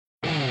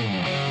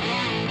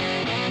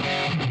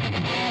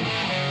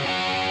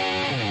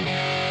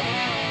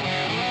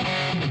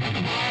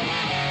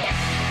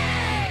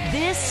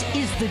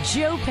The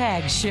Joe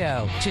Pags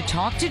Show. To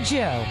talk to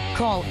Joe,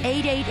 call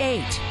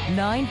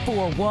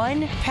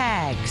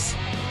 888-941-PAGS.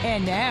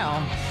 And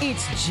now,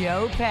 it's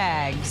Joe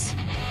Pags.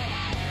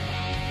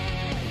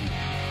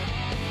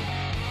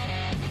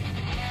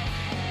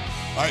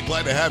 All right,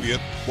 glad to have you.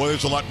 Boy,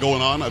 there's a lot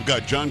going on. I've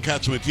got John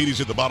Catsimatidis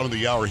at the bottom of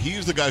the hour.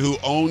 He's the guy who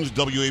owns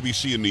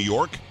WABC in New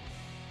York.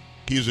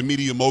 He's a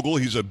media mogul.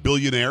 He's a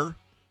billionaire.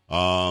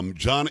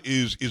 John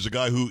is a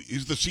guy who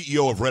is the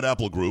CEO of Red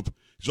Apple Group.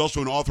 He's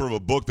also an author of a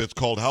book that's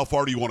called How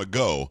Far Do You Want to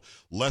Go?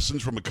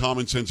 Lessons from a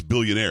Common Sense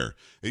Billionaire.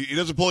 He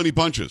doesn't pull any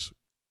punches.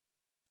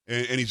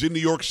 And he's in New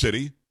York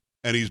City,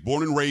 and he's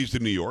born and raised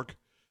in New York.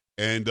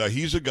 And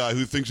he's a guy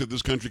who thinks that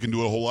this country can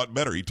do a whole lot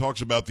better. He talks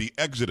about the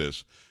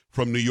exodus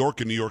from New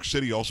York and New York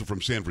City, also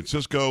from San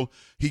Francisco.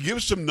 He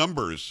gives some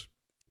numbers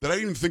that I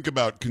didn't even think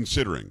about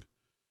considering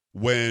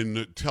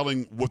when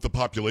telling what the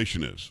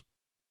population is.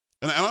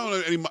 And I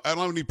don't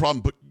have any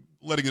problem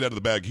letting it out of the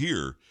bag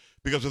here,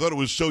 because I thought it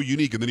was so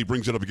unique, and then he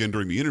brings it up again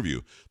during the interview.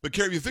 But,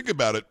 Carrie, if you think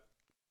about it,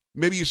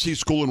 maybe you see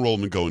school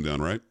enrollment going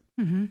down, right?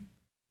 Mm-hmm.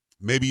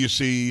 Maybe you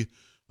see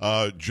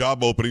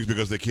job openings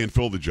because they can't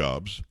fill the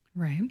jobs.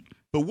 Right.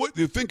 But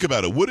think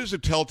about it. What is a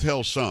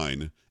telltale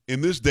sign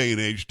in this day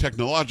and age,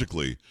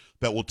 technologically,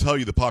 that will tell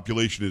you the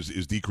population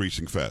is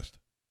decreasing fast?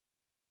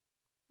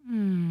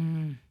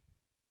 I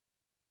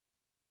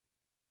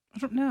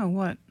don't know.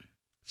 What?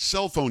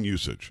 Cell phone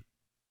usage.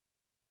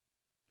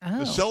 Oh,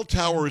 the cell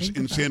towers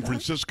in San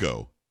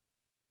Francisco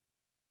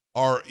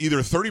are either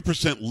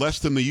 30% less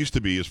than they used to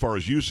be as far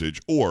as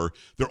usage, or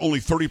they're only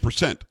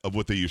 30% of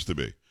what they used to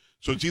be.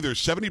 So it's either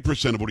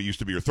 70% of what it used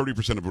to be or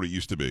 30% of what it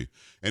used to be.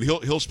 And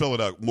he'll spell it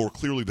out more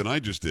clearly than I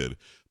just did.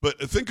 But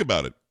think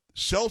about it.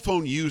 Cell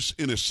phone use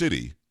in a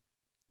city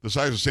the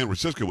size of San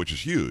Francisco, which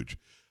is huge,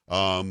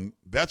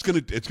 it's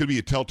going to be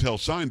a telltale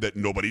sign that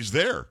nobody's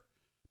there.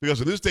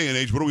 Because in this day and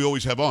age, what do we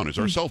always have on? It's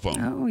our cell phone.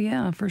 Oh,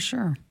 yeah, for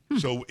sure.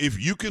 So if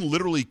you can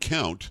literally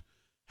count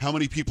how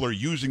many people are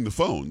using the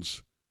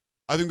phones,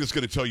 I think that's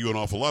going to tell you an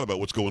awful lot about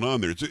what's going on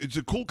there. It's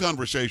a cool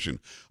conversation.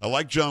 I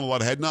like John a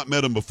lot. I had not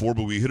met him before,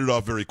 but we hit it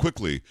off very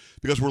quickly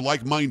because we're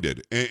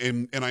like-minded.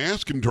 And I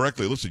asked him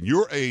directly, listen,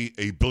 you're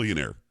a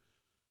billionaire.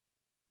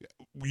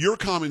 Your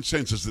common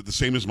sense, is it the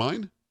same as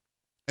mine?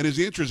 And his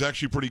answer is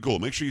actually pretty cool.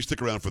 Make sure you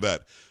stick around for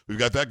that. We've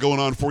got that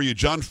going on for you.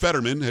 John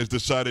Fetterman has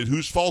decided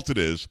whose fault it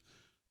is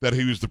that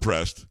he was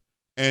depressed.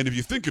 And if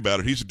you think about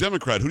it, he's a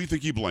Democrat. Who do you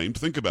think he blamed?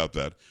 Think about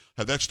that.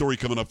 Have that story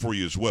coming up for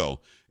you as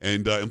well.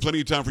 And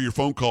plenty of time for your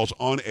phone calls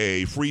on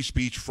a Free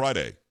Speech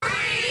Friday.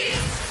 Free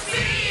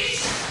Speech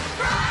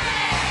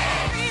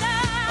Friday!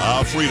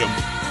 Freedom.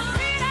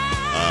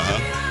 Uh-huh.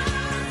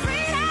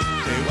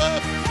 Say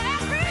what?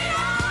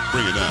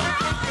 Bring it down.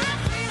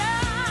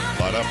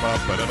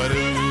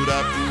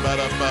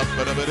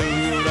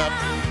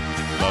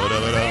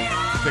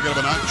 Take it up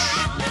a notch.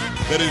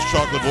 That is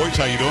Chocolate Voice.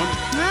 How you doing?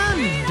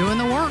 I'm doing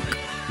the work.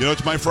 You know,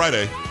 it's my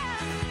Friday.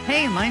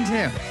 Hey, mine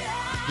too.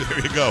 There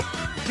you go.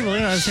 Can you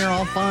believe I was here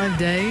all 5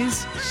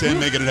 days? Sam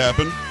making it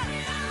happen.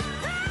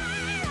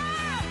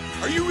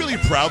 Are you really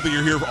proud that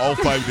you're here for all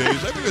 5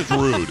 days? I think that's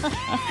rude.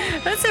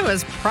 I said I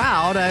was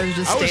proud. I was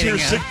just here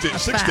stating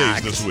six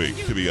days this week,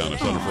 to be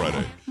honest, on a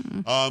Friday.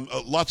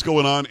 Lots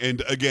going on.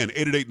 And again,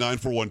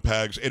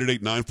 888-941-PAGS,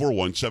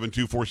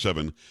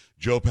 888-941-7247,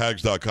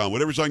 joepags.com.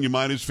 Whatever's on your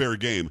mind is fair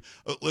game.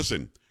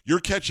 Listen, you're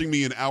catching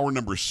me in hour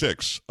number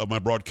 6 of my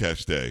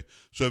broadcast day.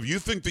 So if you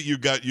think that you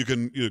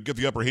can get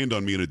the upper hand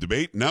on me in a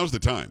debate, now's the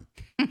time.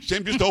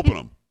 Sam, just open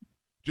them.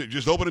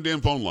 Just open the damn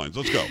phone lines.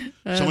 Let's go.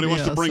 Somebody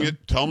wants to bring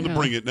it, tell them to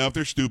bring it. Now, if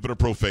they're stupid or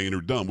profane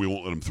or dumb, we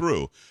won't let them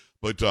through.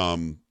 But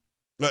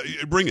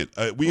bring it.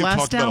 We have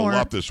talked about a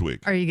lot this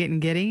week. Are you getting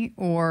giddy,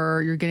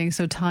 or you're getting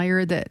so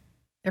tired that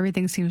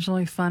everything seems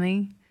really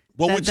funny?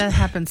 Well, that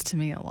happens to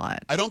me a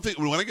lot. I don't think,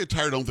 when I get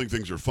tired, I don't think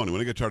things are funny.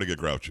 When I get tired, I get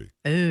grouchy.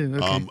 Ooh,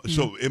 okay.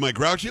 So am I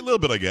grouchy? A little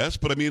bit, I guess.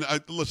 But I mean,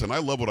 listen, I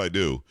love what I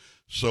do.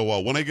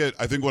 So when I get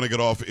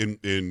off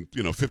in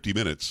 50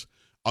 minutes,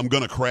 I'm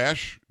going to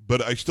crash, but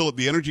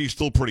the energy is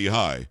still pretty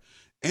high.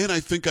 And I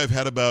think I've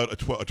had about a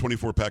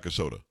 24-pack of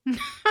soda.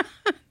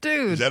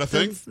 Dude. Is that a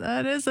thing?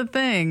 That is a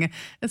thing.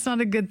 It's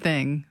not a good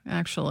thing,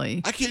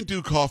 actually. I can't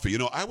do coffee.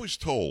 I was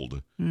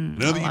told, I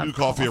know that you do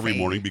coffee every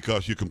morning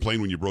because you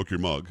complain when you broke your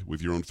mug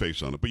with your own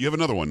face on it. But you have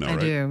another one now, right? I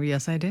do.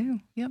 Yes, I do.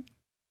 Yep.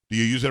 Do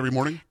you use it every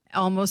morning?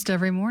 Almost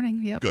every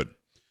morning, yep. Good.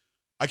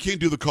 I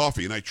can't do the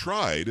coffee, and I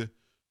tried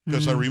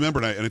because I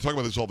remember, and I talk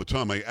about this all the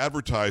time, I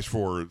advertised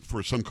for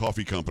some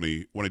coffee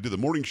company when I did the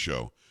morning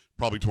show,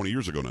 probably 20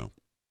 years ago now.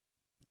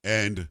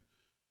 And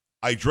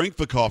I drank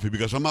the coffee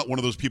because I'm not one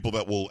of those people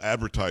that will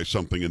advertise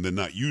something and then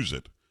not use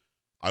it.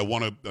 I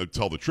want to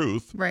tell the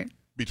truth. Right.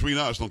 Between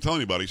us, don't tell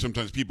anybody.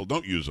 Sometimes people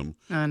don't use them.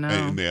 I know.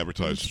 And they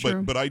advertise.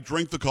 But I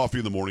drank the coffee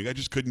in the morning. I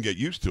just couldn't get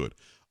used to it.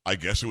 I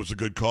guess it was a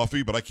good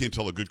coffee, but I can't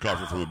tell a good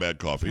coffee from a bad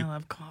coffee. I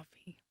love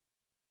coffee.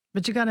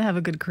 But you got to have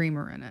a good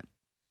creamer in it.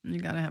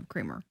 You got to have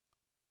creamer.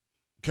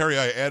 Carrie,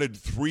 I added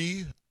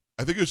 3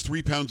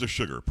 pounds of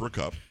sugar per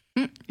cup.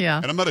 Yeah.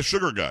 And I'm not a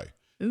sugar guy.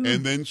 Ooh.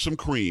 And then some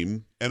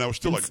cream, and I was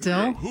still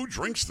who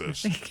drinks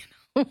this?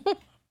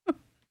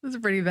 This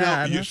is pretty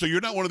bad. Now, so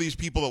you're not one of these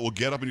people that will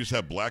get up and just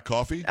have black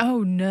coffee?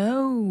 Oh,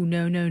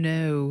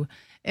 no.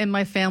 In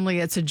my family,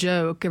 it's a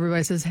joke.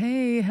 Everybody says,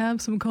 hey,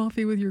 have some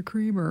coffee with your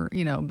creamer,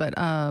 but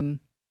I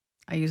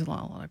use a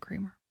lot of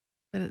creamer,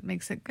 but it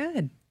makes it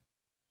good.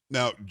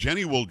 Now,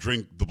 Jenny will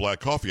drink the black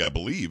coffee, I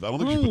believe. I don't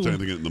think she puts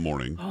anything in it in the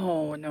morning.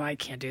 Oh, no, I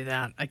can't do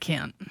that. I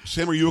can't.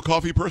 Sam, are you a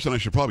coffee person? I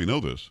should probably know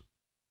this.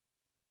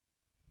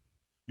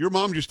 Your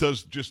mom just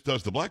does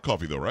the black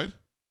coffee, though, right?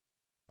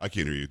 I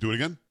can't hear you. Do it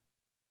again.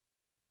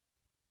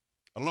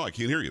 I don't know. I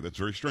can't hear you. That's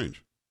very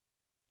strange.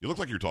 You look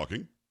like you're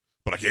talking,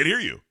 but I can't hear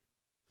you.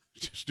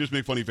 Just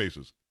make funny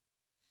faces.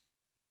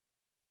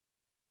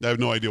 I have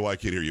no idea why I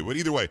can't hear you. But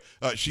either way,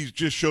 she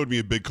just showed me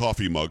a big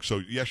coffee mug.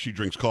 So, yes, she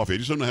drinks coffee. I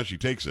just don't know how she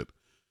takes it,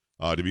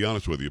 to be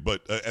honest with you.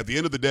 But at the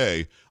end of the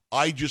day,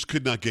 I just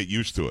could not get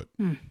used to it.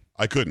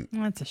 I couldn't.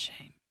 That's a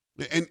shame.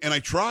 And I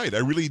tried. I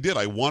really did.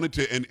 I wanted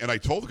to. And I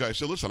told the guy, I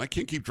said, listen, I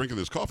can't keep drinking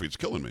this coffee. It's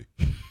killing me.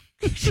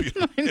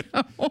 I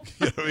know.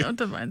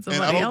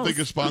 And I don't think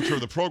a sponsor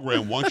of the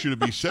program wants you to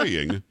be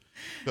saying that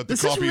the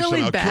this coffee is is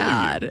really somehow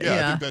bad. killing you.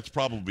 Yeah, I think that's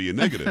probably a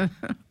negative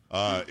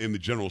in the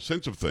general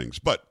sense of things.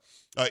 But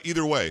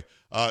either way,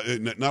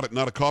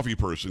 not a coffee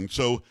person.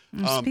 So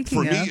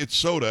for me, it's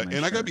soda.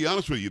 And I got to be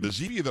honest with you, the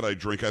Zevia that I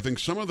drink, I think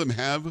some of them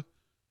have.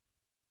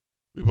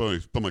 Let me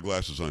put my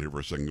glasses on here for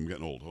a second. I'm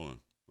getting old. Hold on.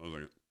 Hold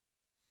on a second.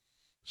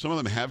 Some of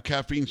them have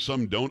caffeine,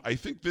 some don't. I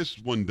think this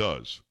one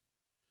does.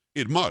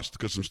 It must,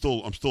 because I'm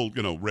still,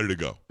 ready to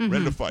go,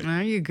 ready to fight.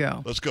 There you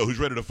go. Let's go. Who's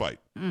ready to fight?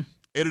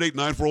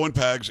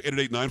 888-941-PAGS,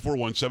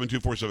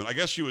 888-941-7247. I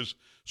guess she was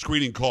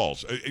screening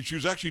calls. She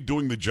was actually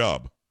doing the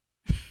job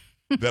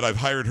that I've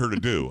hired her to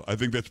do. I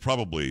think that's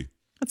probably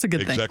a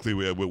good exactly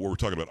what we're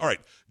talking about. All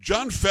right,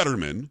 John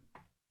Fetterman,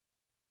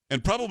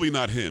 and probably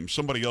not him.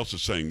 Somebody else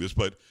is saying this,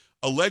 but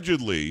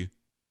allegedly,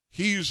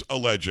 he's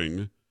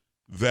alleging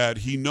that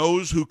he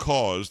knows who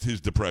caused his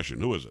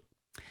depression. Who is it?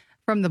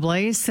 From the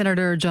Blaze,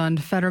 Senator John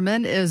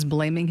Fetterman is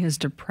blaming his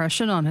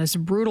depression on his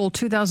brutal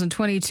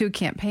 2022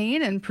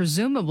 campaign and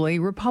presumably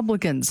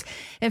Republicans.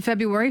 In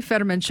February,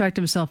 Fetterman checked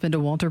himself into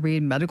Walter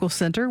Reed Medical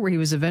Center, where he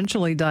was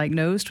eventually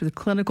diagnosed with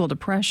clinical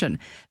depression.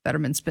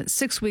 Fetterman spent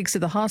 6 weeks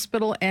at the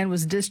hospital and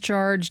was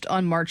discharged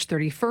on March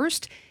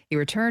 31st. He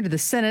returned to the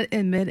Senate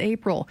in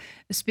mid-April.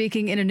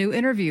 Speaking in a new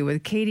interview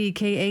with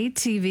KDKA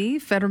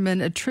TV,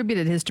 Fetterman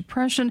attributed his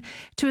depression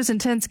to his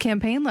intense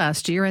campaign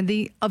last year and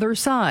the other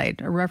side,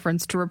 a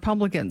reference to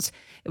Republicans.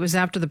 It was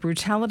after the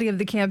brutality of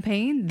the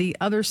campaign, the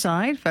other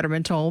side,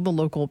 Fetterman told the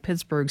local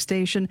Pittsburgh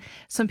station.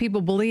 Some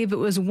people believe it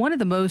was one of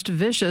the most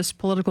vicious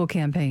political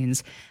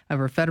campaigns.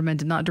 However, Fetterman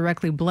did not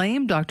directly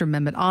blame Dr.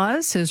 Mehmet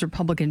Oz, his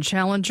Republican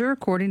challenger,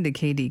 according to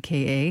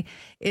KDKA.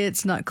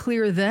 It's not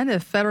clear then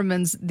if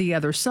Fetterman's the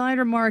other side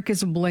remark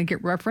is a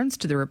blanket reference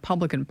to the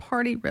Republican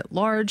Party writ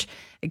large.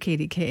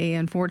 KDKA,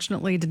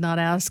 unfortunately, did not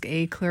ask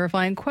a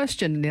clarifying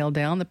question to nail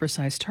down the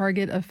precise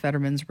target of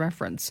Fetterman's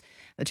reference.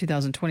 The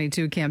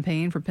 2022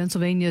 campaign for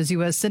Pennsylvania's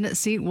U.S. Senate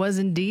seat was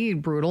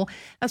indeed brutal.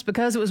 That's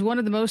because it was one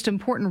of the most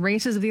important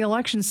races of the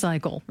election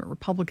cycle.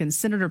 Republican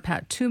Senator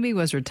Pat Toomey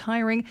was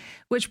retiring,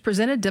 which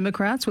presented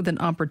Democrats with an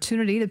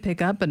opportunity to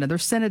pick up another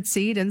Senate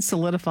seat and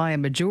solidify a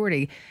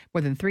majority.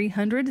 More than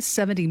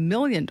 $370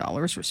 million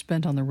were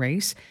spent on the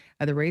race.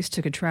 The race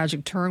took a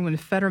tragic turn when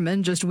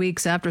Fetterman, just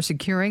weeks after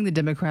securing the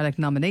Democratic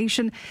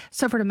nomination,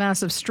 suffered a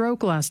massive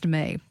stroke last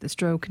May. The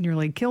stroke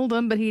nearly killed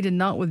him, but he did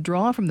not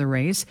withdraw from the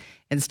race.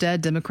 Instead,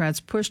 Democrats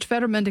pushed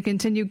Fetterman to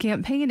continue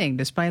campaigning,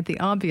 despite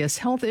the obvious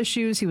health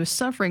issues he was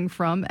suffering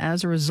from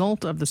as a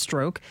result of the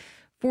stroke.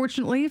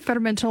 Fortunately,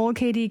 Fetterman told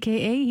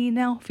KDKA he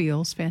now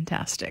feels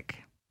fantastic.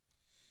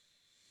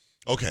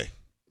 Okay.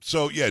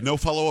 So, yeah, no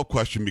follow-up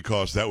question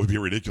because that would be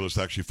ridiculous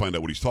to actually find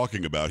out what he's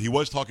talking about. He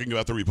was talking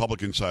about the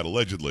Republican side,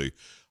 allegedly.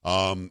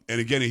 And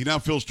again, he now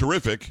feels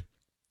terrific,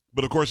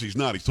 but of course he's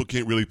not. He still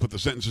can't really put the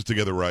sentences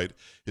together right.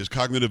 His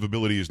cognitive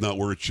ability is not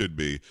where it should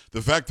be.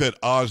 The fact that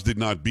Oz did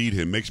not beat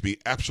him makes me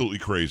absolutely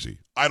crazy.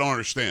 I don't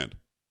understand.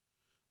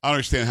 I don't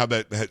understand how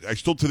that – I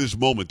still to this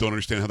moment don't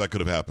understand how that could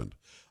have happened.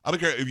 I don't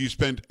care if you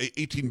spent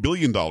 $18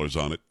 billion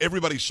on it.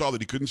 Everybody saw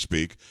that he couldn't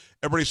speak.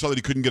 Everybody saw that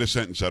he couldn't get a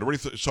sentence out.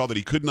 Everybody saw that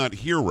he could not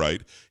hear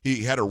right.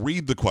 He had to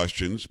read the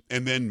questions,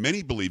 and then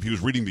many believe he was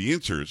reading the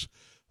answers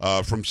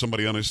from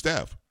somebody on his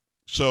staff.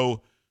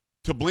 So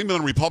to blame it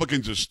on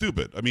Republicans is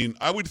stupid. I mean,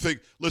 I would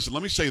think, listen,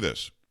 let me say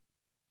this.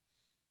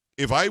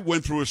 If I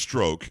went through a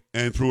stroke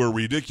and through a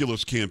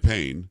ridiculous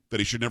campaign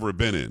that he should never have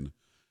been in,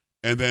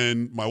 and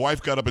then my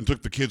wife got up and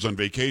took the kids on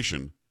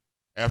vacation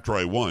after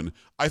I won,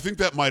 I think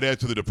that might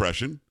add to the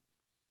depression.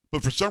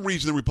 But for some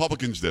reason, the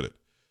Republicans did it.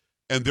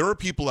 And there are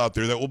people out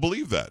there that will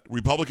believe that.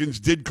 Republicans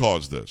did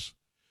cause this,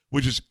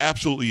 which is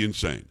absolutely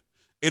insane.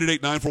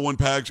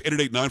 888-941-PAGS,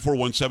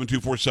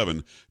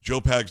 888-941-7247,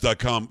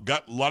 joepags.com.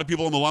 Got a lot of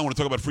people on the line want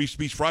to talk about Free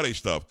Speech Friday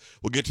stuff.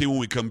 We'll get to you when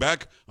we come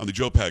back on the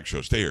Joe Pags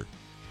Show. Stay here.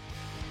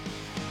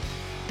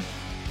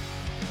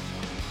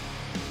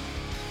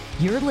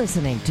 You're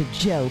listening to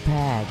Joe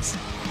Pags.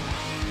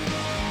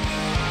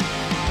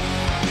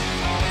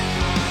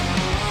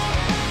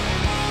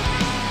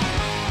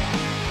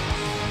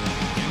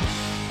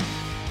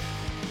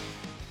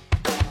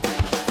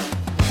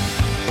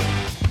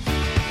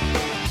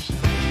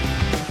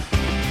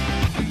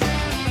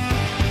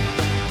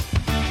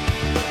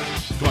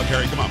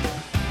 Carrie, come on.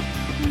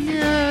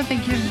 Yeah,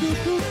 thank you.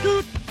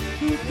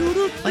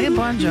 Play a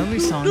Bon Jovi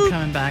song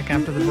coming back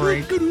after the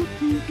break.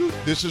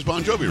 This is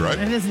Bon Jovi, right?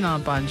 It is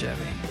not Bon Jovi.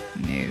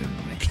 No.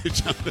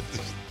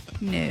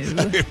 No.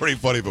 That'd be pretty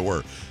funny if it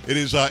were. It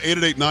is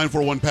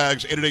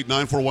 888-941-PAGS,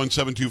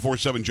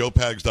 888-941-7247,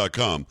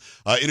 joepags.com.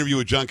 Interview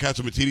with John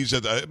Catsimatidis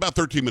at about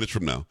 13 minutes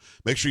from now.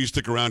 Make sure you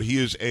stick around. He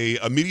is a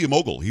media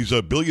mogul. He's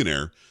a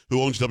billionaire who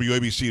owns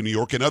WABC in New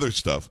York and other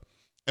stuff.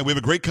 And we have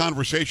a great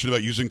conversation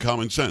about using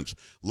common sense,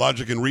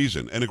 logic, and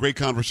reason, and a great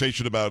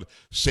conversation about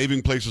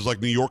saving places like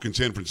New York and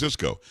San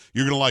Francisco.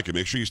 You're going to like it.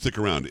 Make sure you stick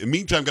around. In the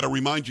meantime, got to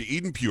remind you,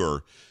 Eden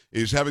Pure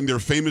is having their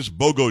famous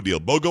BOGO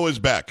deal. BOGO is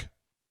back.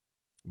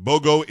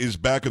 BOGO is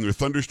back on their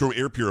Thunderstorm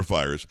air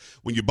purifiers.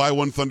 When you buy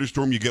one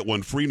Thunderstorm, you get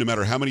one free. No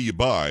matter how many you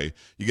buy,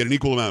 you get an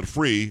equal amount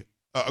free.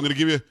 I'm going to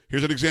give you,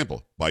 here's an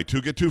example. Buy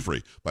 2, get 2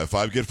 free. Buy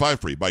 5, get 5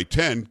 free. Buy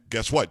 10,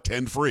 guess what?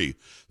 10 free.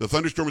 The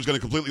Thunderstorm is going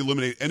to completely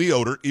eliminate any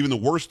odor, even the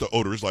worst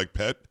odors like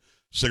pet,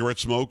 cigarette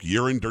smoke,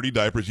 urine, dirty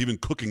diapers, even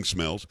cooking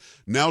smells.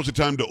 Now's the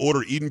time to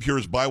order. Eden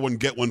Pure's buy one,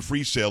 get one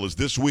free sale is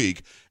this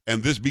week.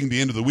 And this being the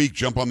end of the week,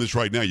 jump on this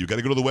right now. You've got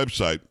to go to the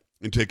website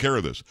and take care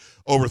of this.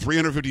 Over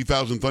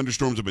 350,000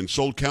 Thunderstorms have been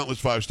sold,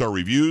 countless 5-star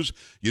reviews.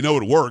 You know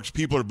it works.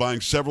 People are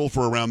buying several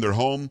for around their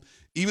home,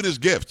 even as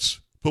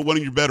gifts. Put one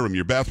in your bedroom,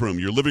 your bathroom,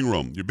 your living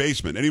room, your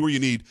basement, anywhere you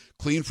need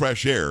clean,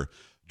 fresh air.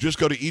 Just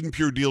go to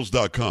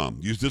EdenPureDeals.com.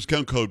 Use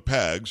discount code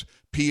PAGS,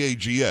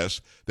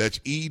 P-A-G-S. That's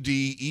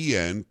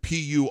E-D-E-N-P-U-R-E,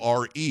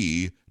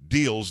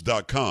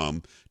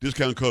 deals.com.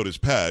 Discount code is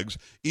PAGS.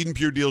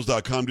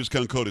 EdenPureDeals.com.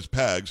 Discount code is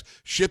PAGS.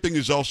 Shipping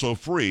is also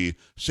free.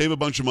 Save a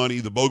bunch of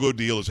money. The BOGO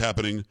deal is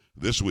happening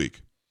this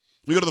week.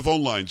 We go to the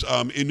phone lines.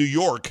 In New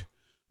York,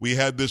 we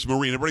had this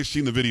Marine. Everybody's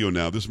seen the video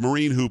now. This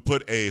Marine who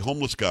put a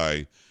homeless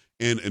guy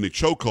in a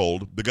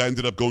chokehold. The guy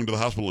ended up going to the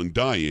hospital and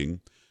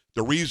dying.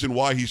 The reason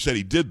why he said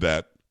he did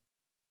that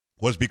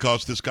was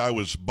because this guy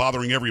was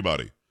bothering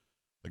everybody.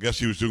 I guess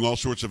he was doing all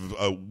sorts of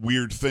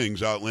weird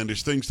things,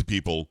 outlandish things to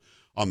people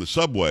on the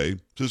subway.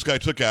 So this guy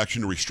took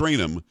action to restrain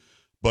him,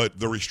 but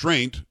the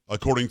restraint,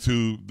 according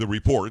to the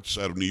reports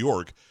out of New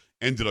York,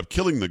 ended up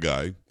killing the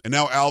guy. And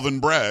now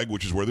Alvin Bragg,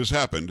 which is where this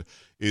happened,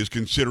 is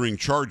considering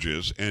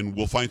charges, and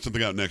we'll find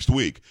something out next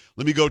week.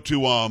 Let me go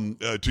to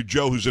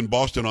Joe, who's in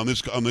Boston, on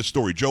this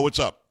story. Joe, what's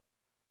up?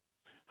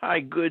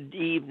 Hi, good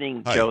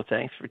evening, Hi. Joe.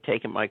 Thanks for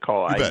taking my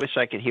call. You I bet. wish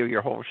I could hear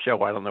your whole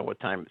show. I don't know what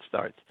time it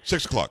starts.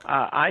 6 o'clock.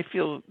 I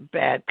feel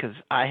bad because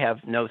I have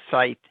no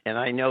sight, and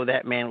I know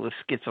that man was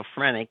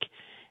schizophrenic,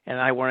 and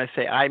I want to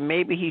say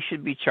maybe he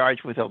should be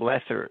charged with a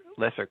lesser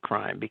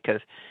crime,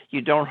 because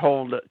you don't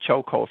hold a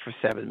chokehold for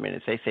 7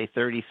 minutes. They say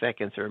 30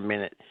 seconds or a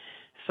minute.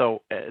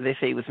 So they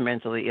say he was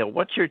mentally ill.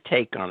 What's your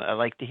take on it? I'd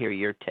like to hear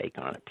your take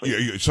on it,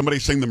 please. Somebody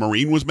saying the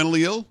Marine was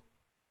mentally ill?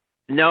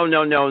 No.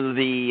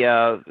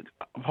 The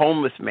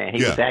homeless man.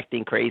 He was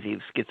acting crazy. He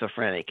was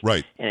schizophrenic.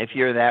 Right. And if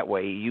you're that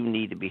way, you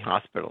need to be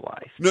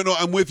hospitalized. No,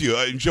 I'm with you.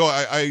 Joe,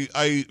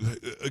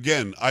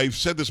 again, I've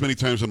said this many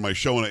times on my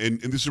show, and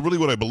this is really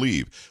what I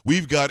believe.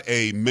 We've got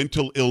a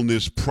mental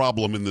illness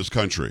problem in this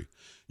country.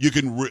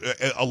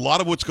 A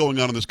lot of what's going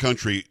on in this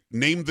country,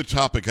 name the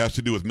topic, has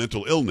to do with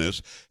mental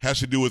illness, has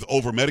to do with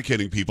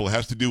over-medicating people,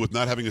 has to do with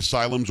not having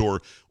asylums or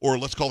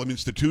let's call them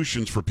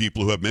institutions for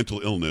people who have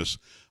mental illness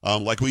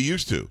like we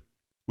used to.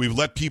 We've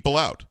let people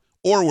out.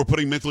 Or we're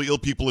putting mentally ill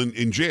people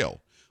in jail,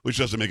 which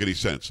doesn't make any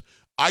sense.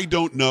 I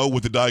don't know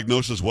what the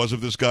diagnosis was of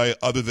this guy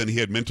other than he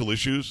had mental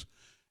issues.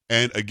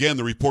 And again,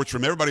 the reports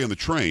from everybody on the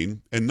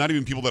train, and not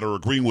even people that are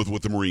agreeing with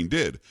what the Marine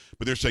did,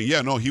 but they're saying,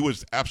 yeah, no, he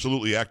was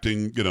absolutely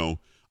acting,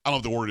 I don't know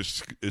if the word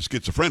is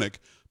schizophrenic,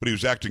 but he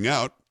was acting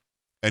out,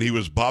 and he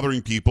was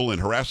bothering people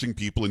and harassing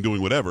people and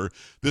doing whatever.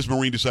 This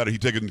Marine decided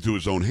he'd take it into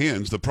his own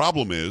hands. The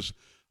problem is,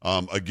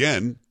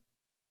 again,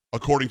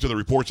 according to the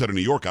reports out of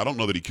New York, I don't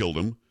know that he killed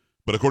him,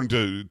 but according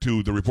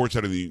to the reports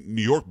out of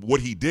New York,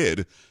 what he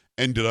did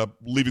ended up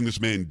leaving this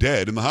man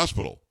dead in the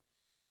hospital.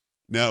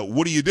 Now,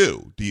 what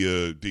do? Do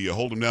you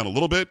hold him down a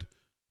little bit?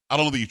 I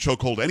don't know that you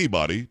chokehold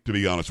anybody, to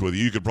be honest with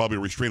you. You could probably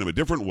restrain him a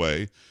different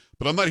way.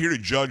 But I'm not here to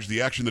judge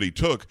the action that he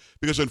took,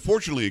 because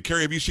unfortunately,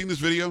 Carrie, have you seen this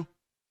video?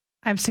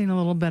 I've seen a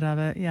little bit of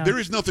it, yeah. There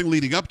is nothing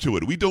leading up to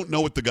it. We don't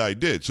know what the guy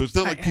did. So it's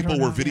not like people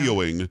were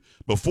videoing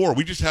before.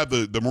 We just have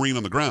the Marine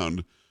on the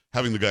ground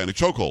having the guy in a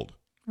chokehold.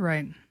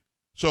 Right.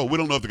 So we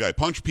don't know if the guy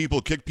punched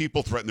people, kicked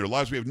people, threatened their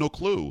lives. We have no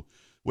clue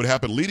what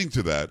happened leading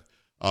to that.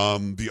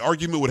 The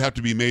argument would have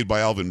to be made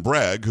by Alvin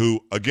Bragg, who,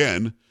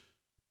 again,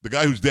 the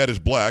guy who's dead is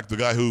black. The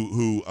guy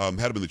who had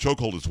him in the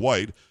chokehold is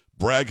white.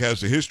 Bragg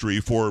has a history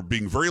for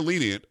being very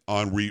lenient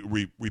on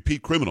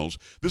repeat criminals.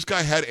 This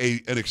guy had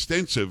an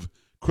extensive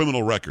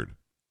criminal record.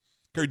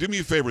 Carrie, do me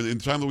a favor, in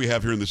the time that we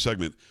have here in this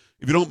segment,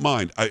 if you don't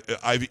mind,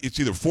 it's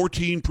either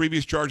 14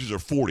 previous charges or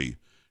 40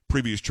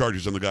 previous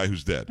charges on the guy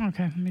who's dead.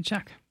 Okay, let me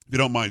check. If you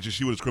don't mind, just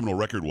see what his criminal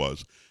record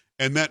was.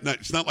 And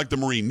it's not like the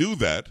Marine knew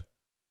that,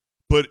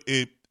 but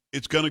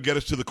it's going to get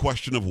us to the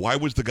question of, why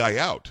was the guy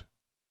out?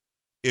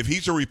 If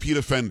he's a repeat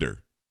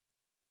offender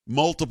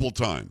multiple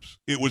times,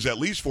 it was at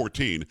least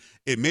 14.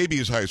 It may be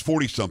as high as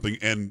 40-something,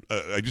 and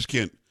I just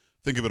can't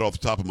think of it off the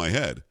top of my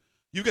head.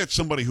 You've got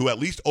somebody who at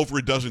least over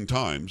a dozen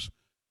times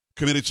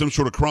committed some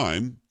sort of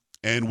crime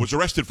and was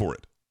arrested for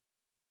it.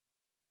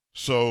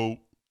 So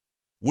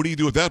what do you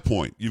do at that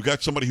point? You've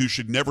got somebody who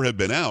should never have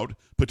been out,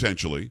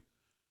 potentially,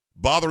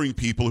 bothering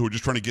people who are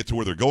just trying to get to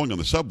where they're going on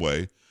the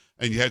subway,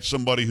 and you had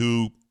somebody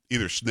who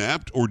either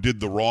snapped or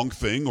did the wrong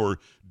thing or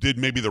did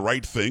maybe the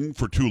right thing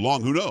for too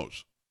long. Who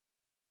knows?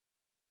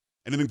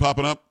 Anything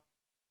popping up?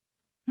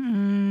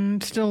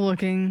 Still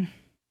looking.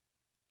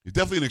 It's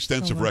definitely an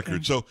extensive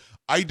record. So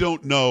I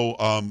don't know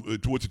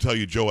what to tell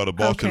you, Joe, out of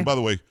Boston. Okay. By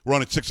the way, we're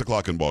on at 6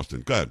 o'clock in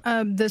Boston. Go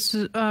ahead. This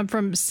is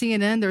from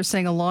CNN. They're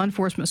saying a law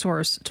enforcement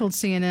source told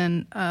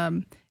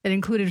CNN it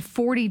included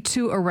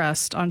 42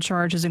 arrests on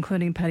charges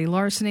including petty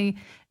larceny,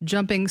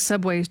 jumping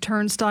subway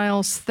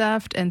turnstiles,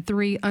 theft, and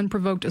 3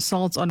 unprovoked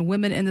assaults on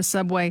women in the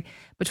subway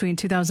between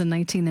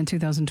 2019 and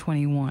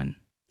 2021.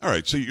 All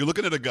right, so you're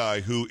looking at a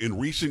guy who in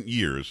recent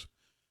years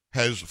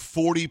has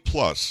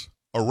 40-plus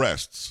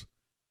arrests,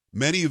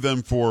 many of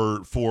them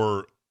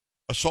for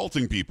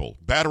assaulting people,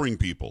 battering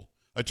people,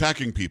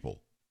 attacking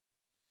people.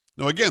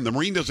 Now, again, the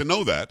Marine doesn't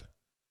know that,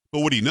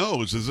 but what he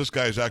knows is this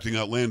guy is acting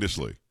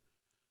outlandishly.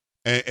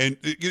 And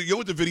you know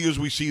what the videos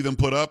we see them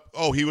put up?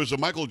 Oh, he was a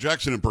Michael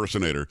Jackson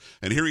impersonator,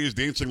 and here he is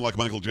dancing like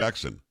Michael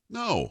Jackson.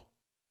 No.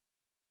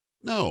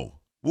 What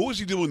was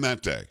he doing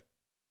that day?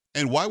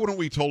 And why weren't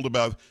we told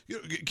about?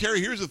 Carrie,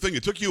 here's the thing: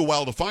 it took you a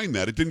while to find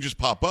that. It didn't just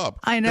pop up.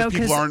 I know,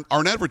 because people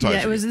aren't advertising.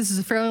 Yeah, this is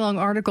a fairly long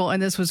article,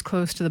 and this was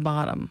close to the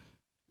bottom.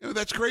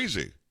 That's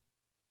crazy.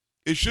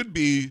 It should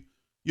be,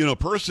 a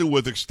person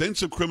with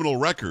extensive criminal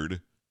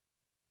record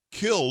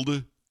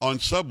killed on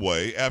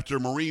subway after a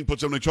Marine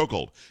puts him in a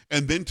chokehold,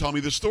 and then tell me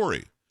the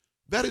story.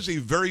 That is a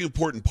very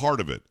important part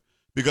of it,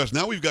 because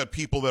now we've got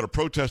people that are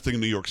protesting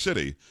in New York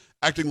City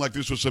acting like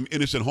this was some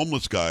innocent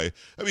homeless guy.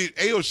 I mean,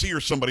 AOC or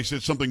somebody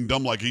said something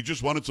dumb like he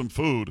just wanted some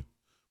food.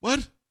 What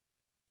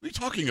are you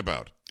talking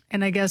about?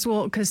 And I guess,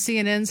 because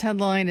CNN's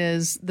headline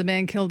is the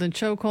man killed in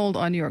chokehold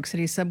on New York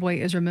City subway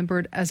is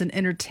remembered as an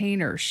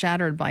entertainer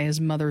shattered by his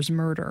mother's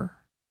murder.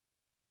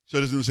 So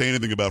it doesn't say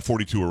anything about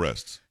 42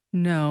 arrests.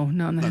 No,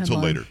 not in the headline. Until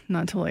later.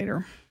 Not till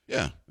later.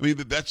 Yeah. I mean,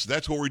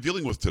 that's what we're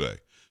dealing with today.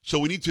 So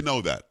we need to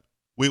know that.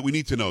 We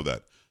need to know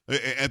that.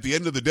 At the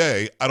end of the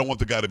day, I don't want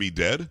the guy to be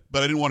dead,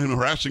 but I didn't want him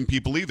harassing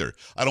people either.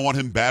 I don't want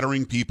him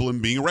battering people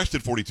and being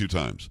arrested 42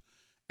 times.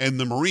 And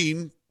the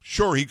Marine,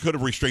 sure, he could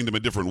have restrained him a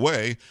different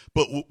way,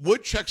 but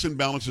what checks and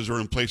balances are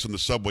in place on the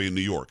subway in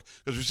New York?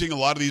 Because we're seeing a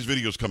lot of these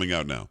videos coming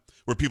out now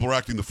where people are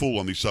acting the fool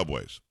on these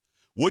subways.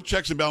 What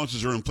checks and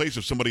balances are in place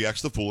if somebody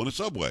acts the fool in a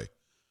subway?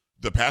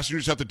 The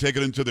passengers have to take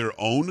it into their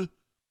own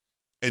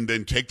and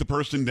then take the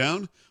person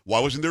down? Why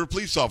wasn't there a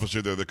police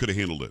officer there that could have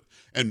handled it?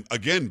 And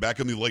again, back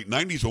in the late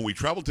 90s when we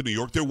traveled to New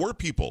York, there were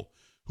people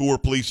who were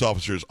police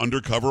officers,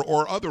 undercover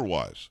or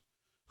otherwise,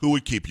 who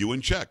would keep you in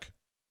check.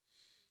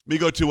 Let me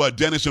go to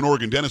Dennis in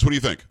Oregon. Dennis, what do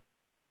you think?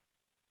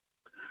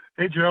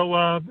 Hey,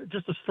 Joe,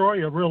 just a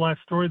real-life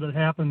story that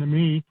happened to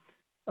me.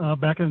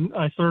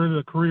 I started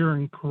a career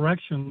in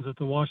corrections at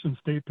the Washington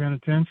State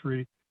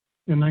Penitentiary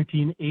in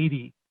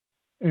 1980.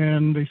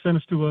 And they sent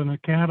us to an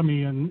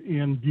academy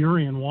in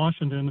Burien,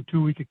 Washington, a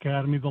 2-week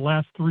academy. The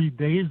last 3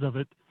 days of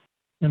it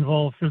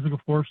involved physical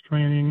force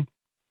training,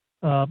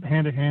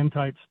 hand-to-hand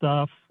type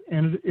stuff.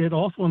 And it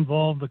also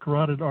involved the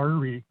carotid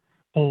artery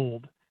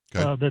hold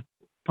that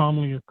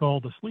commonly is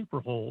called the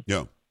sleeper hold.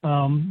 Yeah.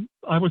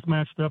 I was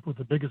matched up with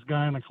the biggest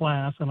guy in the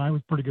class, and I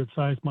was pretty good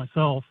size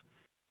myself.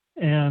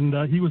 And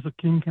he was a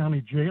King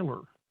County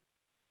jailer.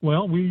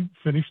 Well, we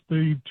finished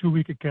the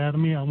 2-week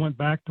academy. I went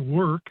back to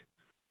work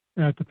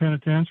at the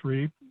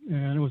penitentiary,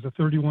 and it was a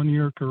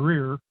 31-year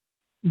career.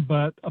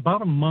 But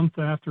about a month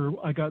after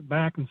I got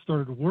back and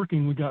started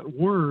working, we got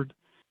word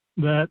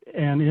that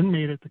an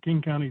inmate at the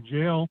King County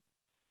Jail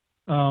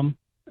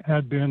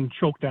had been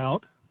choked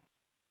out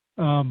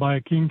by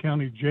a King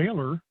County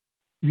jailer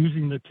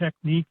using the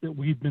technique that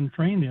we'd been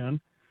trained in.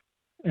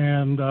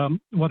 And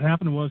what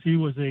happened was he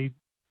was a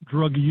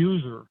drug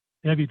user,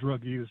 heavy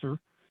drug user,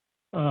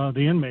 the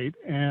inmate,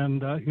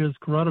 and his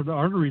carotid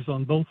arteries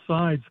on both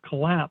sides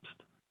collapsed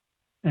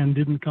and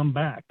didn't come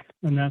back,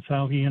 and that's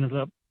how he ended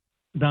up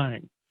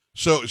dying.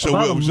 So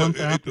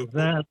after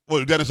that.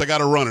 Well, Dennis, I got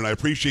to run, and I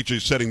appreciate you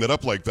setting that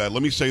up like that.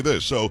 Let me say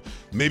this. So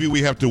maybe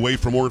we have to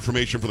wait for more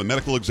information from the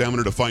medical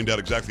examiner to find out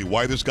exactly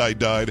why this guy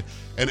died.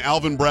 And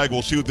Alvin Bragg,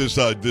 we'll see what this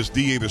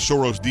DA, the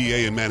Soros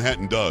DA in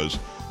Manhattan does.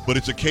 But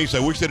it's a case, I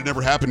wish that it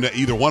never happened to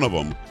either one of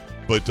them.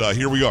 But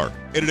here we are.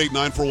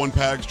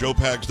 888-941-PAGS,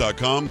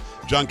 joepags.com.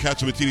 John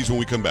Catsimatidis when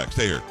we come back.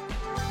 Stay here.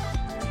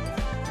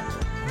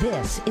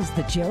 This is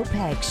the Joe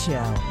Pags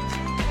Show.